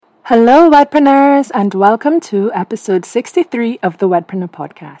Hello, Wedpreneurs, and welcome to episode 63 of the Wedpreneur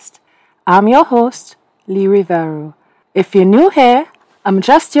podcast. I'm your host, Lee Rivero. If you're new here, I'm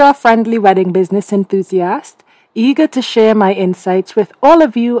just your friendly wedding business enthusiast, eager to share my insights with all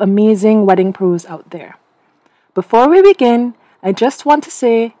of you amazing wedding pros out there. Before we begin, I just want to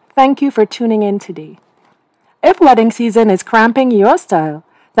say thank you for tuning in today. If wedding season is cramping your style,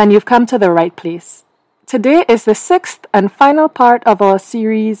 then you've come to the right place. Today is the sixth and final part of our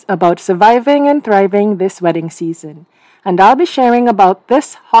series about surviving and thriving this wedding season, and I'll be sharing about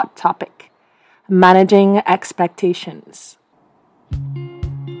this hot topic, managing expectations.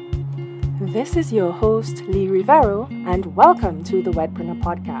 This is your host, Lee Rivero, and welcome to the Wedpreneur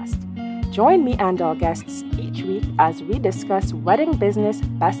podcast. Join me and our guests each week as we discuss wedding business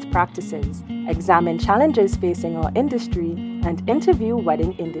best practices, examine challenges facing our industry, and interview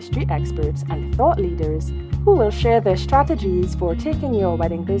wedding industry experts and thought leaders who will share their strategies for taking your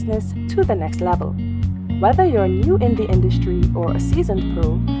wedding business to the next level. Whether you're new in the industry or a seasoned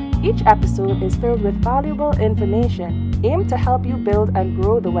pro, each episode is filled with valuable information aimed to help you build and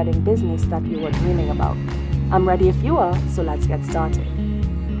grow the wedding business that you are dreaming about. I'm ready if you are, so let's get started.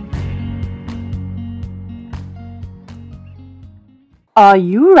 Are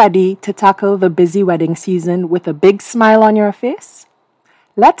you ready to tackle the busy wedding season with a big smile on your face?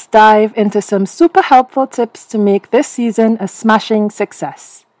 Let's dive into some super helpful tips to make this season a smashing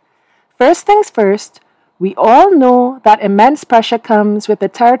success. First things first, we all know that immense pressure comes with the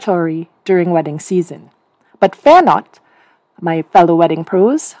territory during wedding season. But fear not, my fellow wedding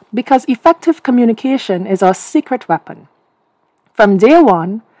pros, because effective communication is our secret weapon. From day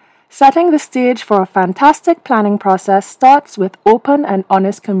one, setting the stage for a fantastic planning process starts with open and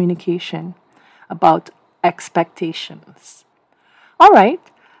honest communication about expectations. All right,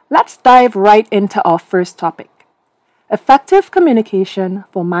 let's dive right into our first topic, effective communication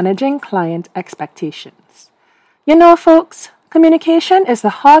for managing client expectations. You know, folks, communication is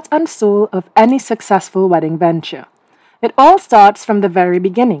the heart and soul of any successful wedding venture. It all starts from the very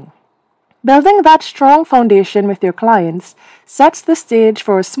beginning. Building that strong foundation with your clients sets the stage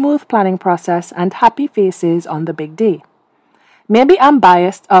for a smooth planning process and happy faces on the big day. Maybe I'm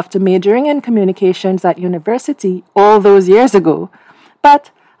biased after majoring in communications at university all those years ago,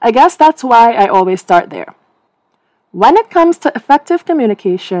 but I guess that's why I always start there. When it comes to effective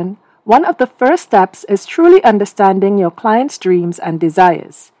communication, one of the first steps is truly understanding your client's dreams and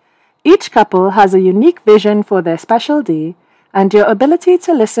desires. Each couple has a unique vision for their special day, and your ability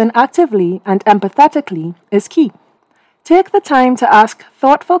to listen actively and empathetically is key. Take the time to ask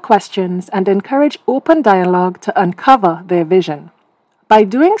thoughtful questions and encourage open dialogue to uncover their vision. By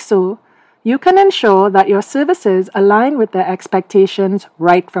doing so, you can ensure that your services align with their expectations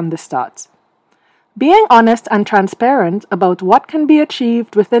right from the start. Being honest and transparent about what can be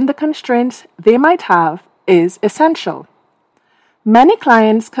achieved within the constraints they might have is essential. Many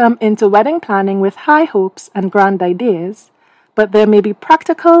clients come into wedding planning with high hopes and grand ideas, but there may be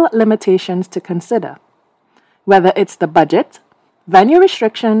practical limitations to consider. Whether it's the budget, venue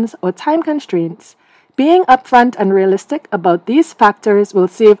restrictions, or time constraints, being upfront and realistic about these factors will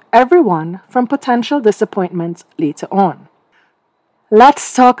save everyone from potential disappointments later on.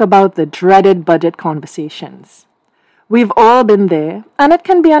 Let's talk about the dreaded budget conversations. We've all been there, and it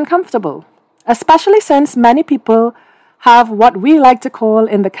can be uncomfortable, especially since many people have what we like to call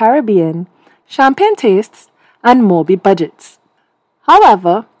in the Caribbean champagne tastes and Moby budgets.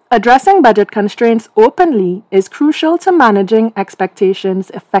 However, addressing budget constraints openly is crucial to managing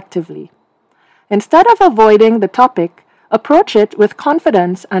expectations effectively. Instead of avoiding the topic, approach it with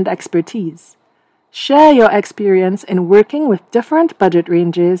confidence and expertise. Share your experience in working with different budget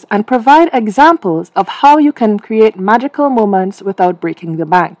ranges and provide examples of how you can create magical moments without breaking the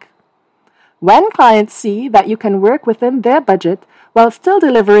bank. When clients see that you can work within their budget while still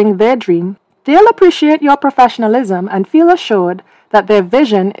delivering their dream, they'll appreciate your professionalism and feel assured that their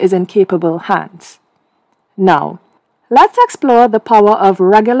vision is in capable hands. Now, let's explore the power of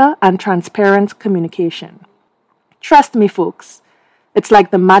regular and transparent communication. Trust me, folks, it's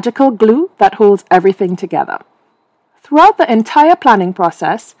like the magical glue that holds everything together. Throughout the entire planning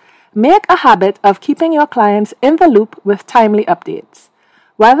process, make a habit of keeping your clients in the loop with timely updates.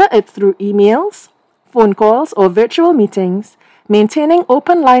 Whether it's through emails, phone calls, or virtual meetings, maintaining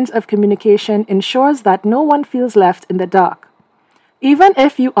open lines of communication ensures that no one feels left in the dark. Even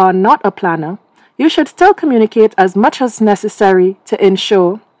if you are not a planner, you should still communicate as much as necessary to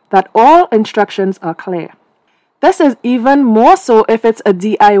ensure that all instructions are clear. This is even more so if it's a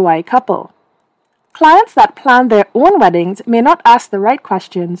DIY couple. Clients that plan their own weddings may not ask the right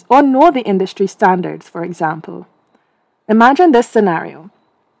questions or know the industry standards, for example. Imagine this scenario.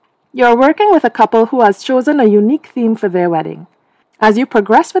 You're working with a couple who has chosen a unique theme for their wedding. As you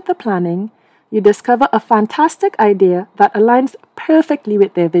progress with the planning, you discover a fantastic idea that aligns perfectly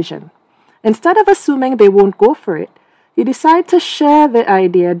with their vision. Instead of assuming they won't go for it, you decide to share the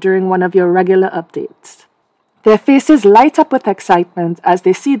idea during one of your regular updates. Their faces light up with excitement as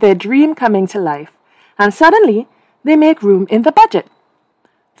they see their dream coming to life, and suddenly they make room in the budget.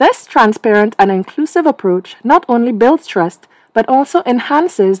 This transparent and inclusive approach not only builds trust, but also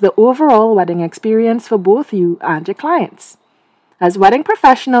enhances the overall wedding experience for both you and your clients. As wedding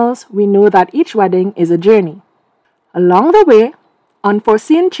professionals, we know that each wedding is a journey. Along the way,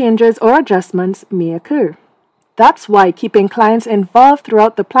 unforeseen changes or adjustments may occur. That's why keeping clients involved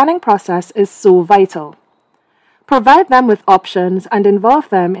throughout the planning process is so vital. Provide them with options and involve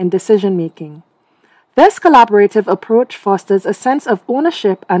them in decision making. This collaborative approach fosters a sense of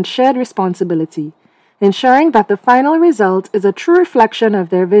ownership and shared responsibility, ensuring that the final result is a true reflection of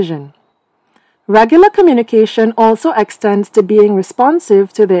their vision. Regular communication also extends to being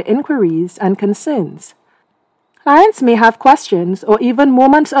responsive to their inquiries and concerns. Clients may have questions or even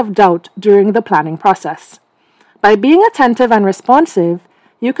moments of doubt during the planning process. By being attentive and responsive,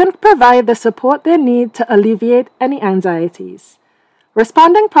 you can provide the support they need to alleviate any anxieties.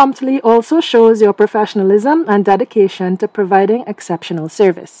 Responding promptly also shows your professionalism and dedication to providing exceptional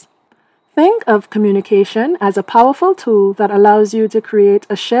service. Think of communication as a powerful tool that allows you to create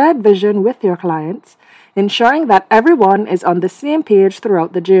a shared vision with your clients, ensuring that everyone is on the same page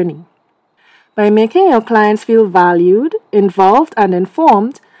throughout the journey. By making your clients feel valued, involved, and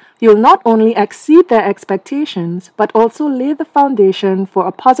informed, you'll not only exceed their expectations, but also lay the foundation for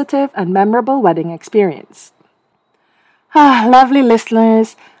a positive and memorable wedding experience. Lovely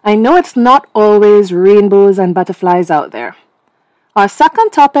listeners, I know it's not always rainbows and butterflies out there. Our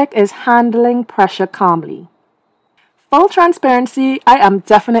second topic is handling pressure calmly. Full transparency, I am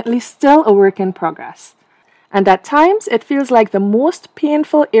definitely still a work in progress. And at times, it feels like the most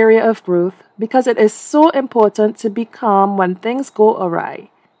painful area of growth because it is so important to be calm when things go awry.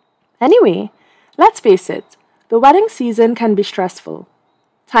 Anyway, let's face it, the wedding season can be stressful.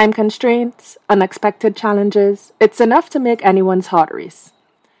 Time constraints, unexpected challenges, it's enough to make anyone's heart race.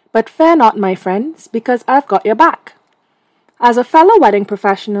 But fear not, my friends, because I've got your back. As a fellow wedding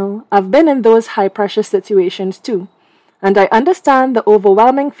professional, I've been in those high-pressure situations too, and I understand the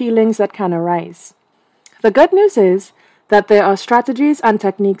overwhelming feelings that can arise. The good news is that there are strategies and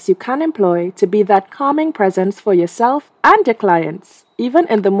techniques you can employ to be that calming presence for yourself and your clients, even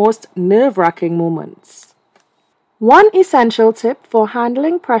in the most nerve-wracking moments. One essential tip for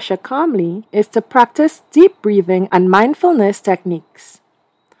handling pressure calmly is to practice deep breathing and mindfulness techniques.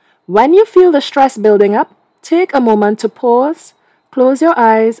 When you feel the stress building up, take a moment to pause, close your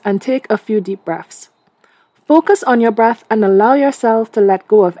eyes, and take a few deep breaths. Focus on your breath and allow yourself to let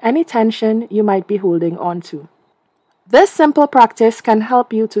go of any tension you might be holding on to. This simple practice can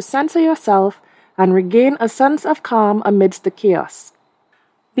help you to center yourself and regain a sense of calm amidst the chaos.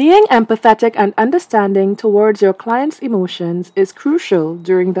 Being empathetic and understanding towards your client's emotions is crucial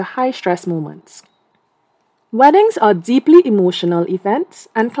during the high-stress moments. Weddings are deeply emotional events,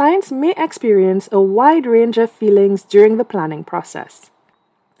 and clients may experience a wide range of feelings during the planning process.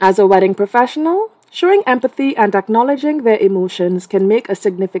 As a wedding professional, showing empathy and acknowledging their emotions can make a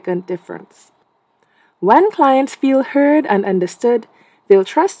significant difference. When clients feel heard and understood, they'll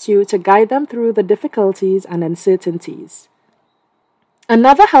trust you to guide them through the difficulties and uncertainties.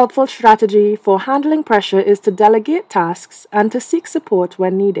 Another helpful strategy for handling pressure is to delegate tasks and to seek support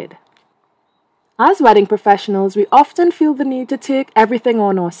when needed. As wedding professionals, we often feel the need to take everything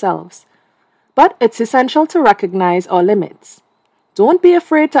on ourselves, but it's essential to recognize our limits. Don't be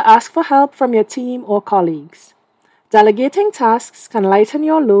afraid to ask for help from your team or colleagues. Delegating tasks can lighten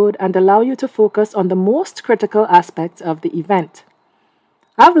your load and allow you to focus on the most critical aspects of the event.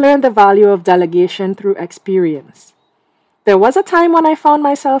 I've learned the value of delegation through experience. There was a time when I found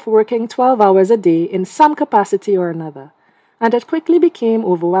myself working 12 hours a day in some capacity or another, and it quickly became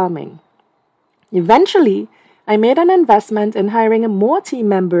overwhelming. Eventually, I made an investment in hiring more team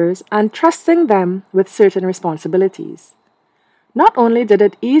members and trusting them with certain responsibilities. Not only did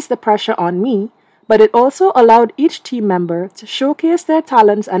it ease the pressure on me, but it also allowed each team member to showcase their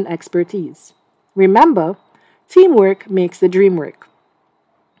talents and expertise. Remember, teamwork makes the dream work.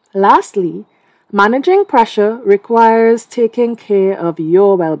 Lastly, managing pressure requires taking care of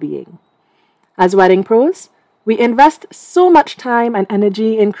your well-being. As wedding pros, we invest so much time and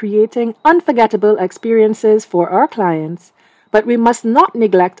energy in creating unforgettable experiences for our clients, but we must not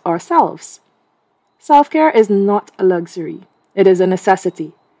neglect ourselves. Self-care is not a luxury, it is a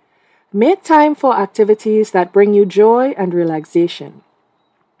necessity. Make time for activities that bring you joy and relaxation.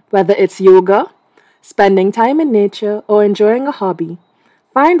 Whether it's yoga, spending time in nature, or enjoying a hobby,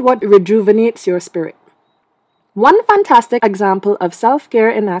 find what rejuvenates your spirit. One fantastic example of self-care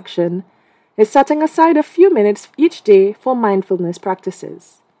in action is setting aside a few minutes each day for mindfulness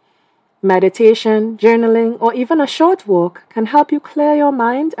practices. Meditation, journaling, or even a short walk can help you clear your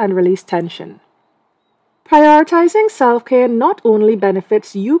mind and release tension. Prioritizing self-care not only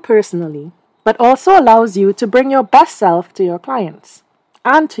benefits you personally, but also allows you to bring your best self to your clients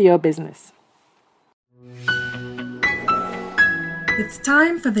and to your business. It's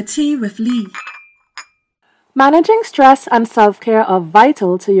time for the tea with Lee. Managing stress and self-care are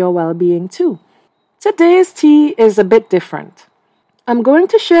vital to your well-being too. Today's tea is a bit different. I'm going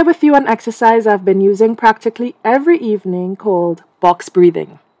to share with you an exercise I've been using practically every evening called box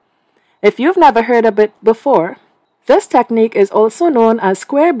breathing. If you've never heard of it before, this technique is also known as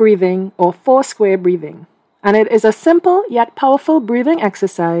square breathing or four-square breathing, and it is a simple yet powerful breathing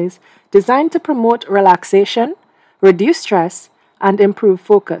exercise designed to promote relaxation, reduce stress, and improve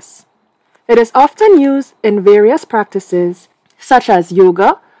focus. It is often used in various practices such as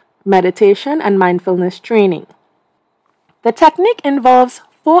yoga, meditation, and mindfulness training. The technique involves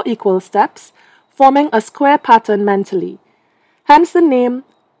 4 equal steps, forming a square pattern mentally, hence the name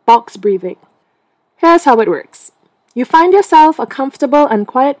box breathing. Here's how it works. You find yourself a comfortable and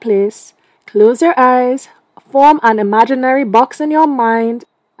quiet place, close your eyes, form an imaginary box in your mind,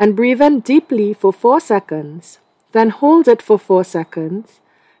 and breathe in deeply for 4 seconds, then hold it for 4 seconds,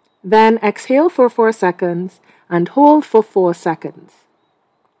 then exhale for 4 seconds, and hold for 4 seconds.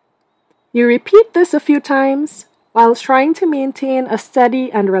 You repeat this a few times while trying to maintain a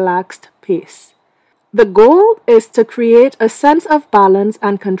steady and relaxed pace. The goal is to create a sense of balance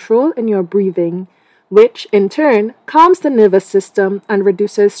and control in your breathing, which in turn calms the nervous system and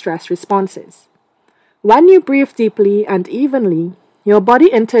reduces stress responses. When you breathe deeply and evenly, your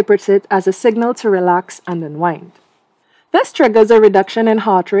body interprets it as a signal to relax and unwind. This triggers a reduction in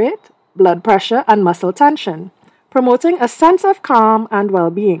heart rate, blood pressure, and muscle tension, promoting a sense of calm and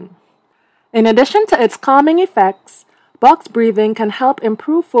well-being. In addition to its calming effects, box breathing can help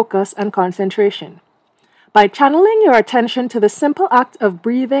improve focus and concentration. By channeling your attention to the simple act of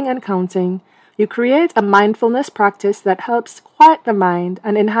breathing and counting, you create a mindfulness practice that helps quiet the mind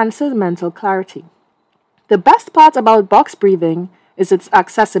and enhances mental clarity. The best part about box breathing is its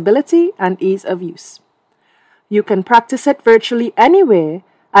accessibility and ease of use. You can practice it virtually anywhere,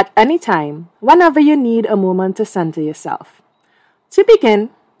 at any time, whenever you need a moment to center yourself. To begin,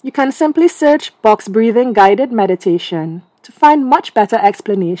 you can simply search box breathing guided meditation to find much better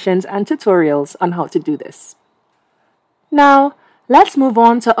explanations and tutorials on how to do this. Now, let's move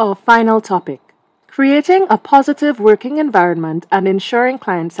on to our final topic, creating a positive working environment and ensuring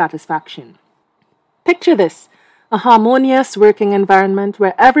client satisfaction. Picture this, a harmonious working environment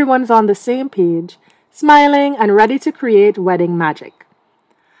where everyone's on the same page, smiling and ready to create wedding magic.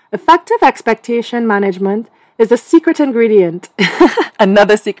 Effective expectation management is a secret ingredient,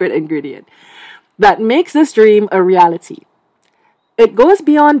 another secret ingredient, that makes this dream a reality. It goes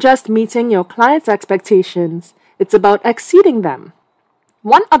beyond just meeting your client's expectations, it's about exceeding them.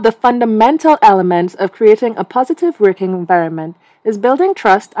 One of the fundamental elements of creating a positive working environment is building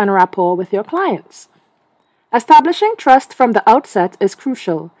trust and rapport with your clients. Establishing trust from the outset is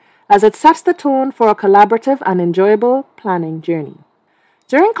crucial, as it sets the tone for a collaborative and enjoyable planning journey.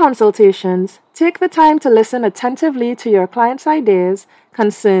 During consultations, take the time to listen attentively to your client's ideas,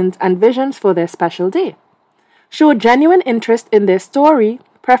 concerns, and visions for their special day. Show genuine interest in their story,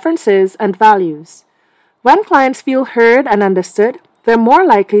 preferences, and values. When clients feel heard and understood, they're more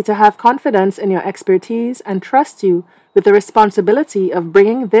likely to have confidence in your expertise and trust you with the responsibility of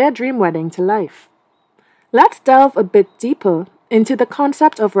bringing their dream wedding to life. Let's delve a bit deeper into the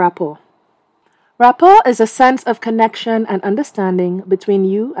concept of rapport. Rapport is a sense of connection and understanding between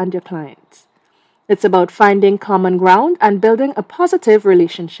you and your clients. It's about finding common ground and building a positive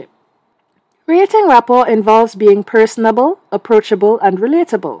relationship. Creating rapport involves being personable, approachable, and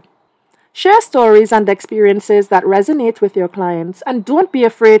relatable. Share stories and experiences that resonate with your clients, and don't be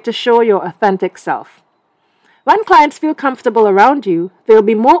afraid to show your authentic self. When clients feel comfortable around you, they'll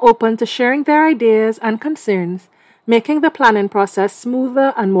be more open to sharing their ideas and concerns, making the planning process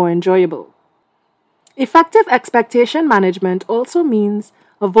smoother and more enjoyable. Effective expectation management also means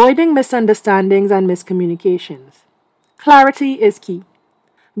avoiding misunderstandings and miscommunications. Clarity is key.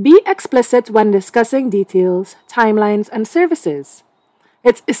 Be explicit when discussing details, timelines, and services.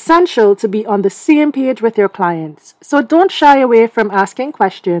 It's essential to be on the same page with your clients, so don't shy away from asking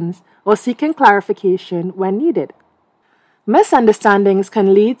questions or seeking clarification when needed. Misunderstandings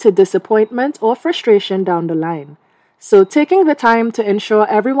can lead to disappointment or frustration down the line, So taking the time to ensure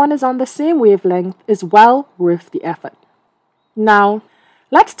everyone is on the same wavelength is well worth the effort. Now,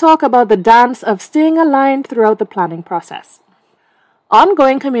 let's talk about the dance of staying aligned throughout the planning process.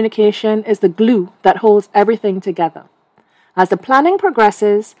 Ongoing communication is the glue that holds everything together. As the planning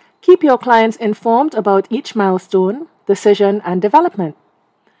progresses, keep your clients informed about each milestone, decision, and development.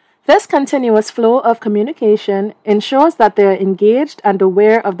 This continuous flow of communication ensures that they are engaged and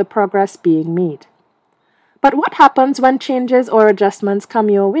aware of the progress being made. But what happens when changes or adjustments come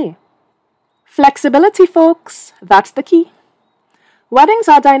your way? Flexibility, folks, that's the key. Weddings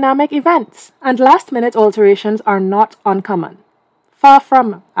are dynamic events, and last-minute alterations are not uncommon. Far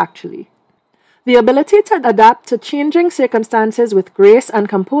from, actually. The ability to adapt to changing circumstances with grace and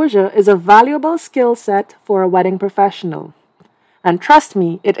composure is a valuable skill set for a wedding professional. And trust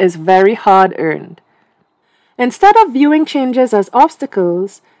me, it is very hard-earned. Instead of viewing changes as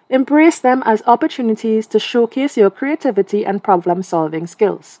obstacles, embrace them as opportunities to showcase your creativity and problem-solving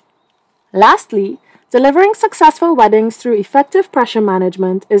skills. Lastly, delivering successful weddings through effective pressure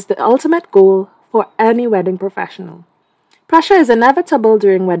management is the ultimate goal for any wedding professional. Pressure is inevitable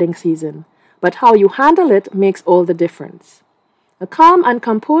during wedding season, but how you handle it makes all the difference. A calm and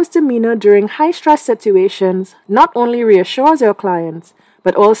composed demeanor during high-stress situations not only reassures your clients,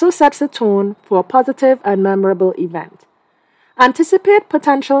 but also sets the tone for a positive and memorable event. Anticipate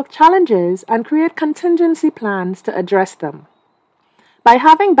potential challenges and create contingency plans to address them. By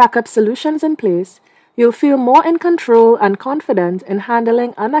having backup solutions in place, you'll feel more in control and confident in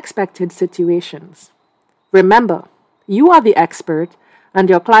handling unexpected situations. Remember, you are the expert, and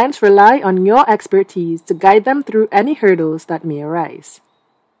your clients rely on your expertise to guide them through any hurdles that may arise.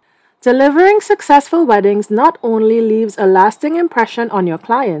 Delivering successful weddings not only leaves a lasting impression on your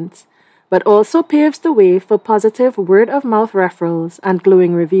clients, but also paves the way for positive word-of-mouth referrals and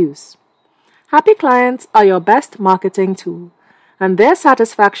glowing reviews. Happy clients are your best marketing tool, and their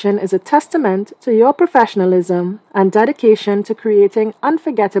satisfaction is a testament to your professionalism and dedication to creating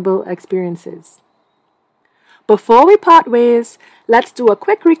unforgettable experiences. Before we part ways, let's do a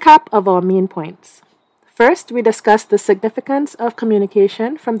quick recap of our main points. First, we discussed the significance of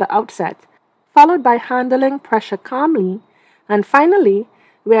communication from the outset, followed by handling pressure calmly, and finally,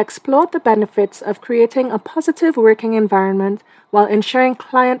 we explored the benefits of creating a positive working environment while ensuring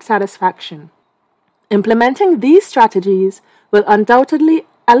client satisfaction. Implementing these strategies will undoubtedly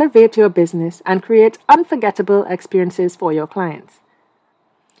elevate your business and create unforgettable experiences for your clients.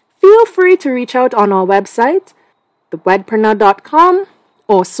 Feel free to reach out on our website, thewedpreneur.com,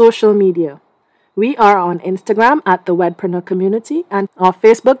 or social media. We are on Instagram at The Wedpreneur Community and our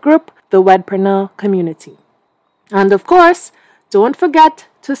Facebook group, The Wedpreneur Community. And of course, don't forget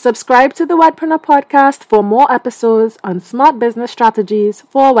to subscribe to the Wedpreneur podcast for more episodes on smart business strategies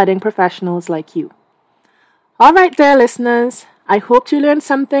for wedding professionals like you. All right, dear listeners, I hope you learned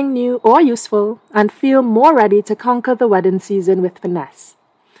something new or useful and feel more ready to conquer the wedding season with finesse.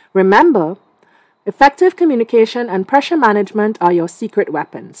 Remember, effective communication and pressure management are your secret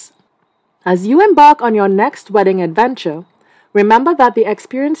weapons. As you embark on your next wedding adventure, remember that the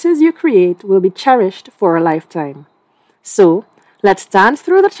experiences you create will be cherished for a lifetime. So, let's dance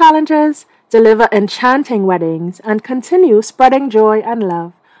through the challenges, deliver enchanting weddings, and continue spreading joy and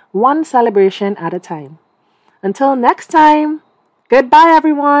love, one celebration at a time. Until next time, goodbye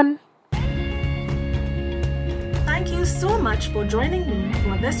everyone! Thank you so much for joining me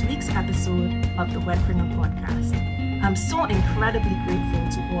for this week's episode of the Wedpreneur Podcast. I'm so incredibly grateful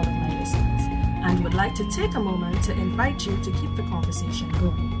to all of my listeners and would like to take a moment to invite you to keep the conversation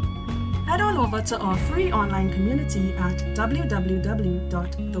going. Head on over to our free online community at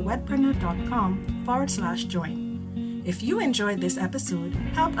www.thewedpreneur.com/join. If you enjoyed this episode,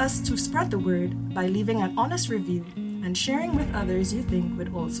 help us to spread the word by leaving an honest review and sharing with others you think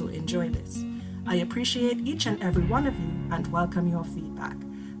would also enjoy this. I appreciate each and every one of you and welcome your feedback.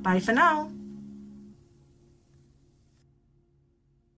 Bye for now.